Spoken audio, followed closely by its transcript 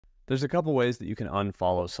There's a couple ways that you can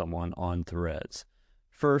unfollow someone on Threads.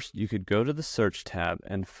 First, you could go to the search tab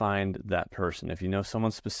and find that person. If you know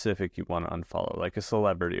someone specific you want to unfollow, like a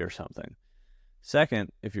celebrity or something.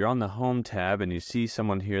 Second, if you're on the home tab and you see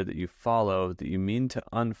someone here that you follow that you mean to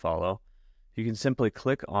unfollow, you can simply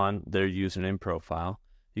click on their username profile.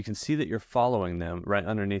 You can see that you're following them right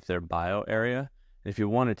underneath their bio area. If you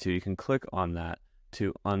wanted to, you can click on that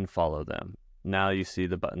to unfollow them. Now you see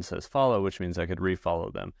the button says follow, which means I could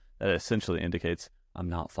refollow them. That essentially indicates I'm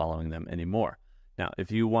not following them anymore. Now,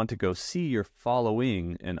 if you want to go see your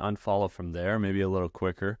following and unfollow from there, maybe a little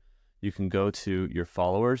quicker, you can go to your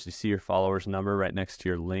followers. You see your followers number right next to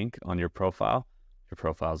your link on your profile. Your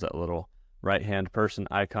profile is that little right-hand person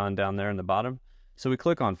icon down there in the bottom. So we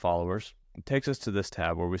click on followers. It takes us to this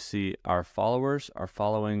tab where we see our followers, our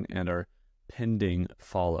following, and our pending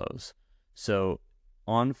follows. So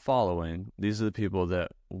on following, these are the people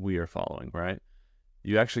that we are following, right?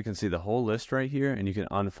 You actually can see the whole list right here, and you can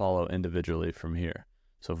unfollow individually from here.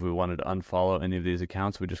 So if we wanted to unfollow any of these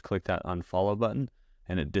accounts, we just click that unfollow button,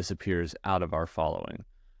 and it disappears out of our following.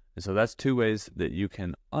 And so that's two ways that you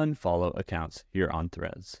can unfollow accounts here on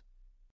Threads.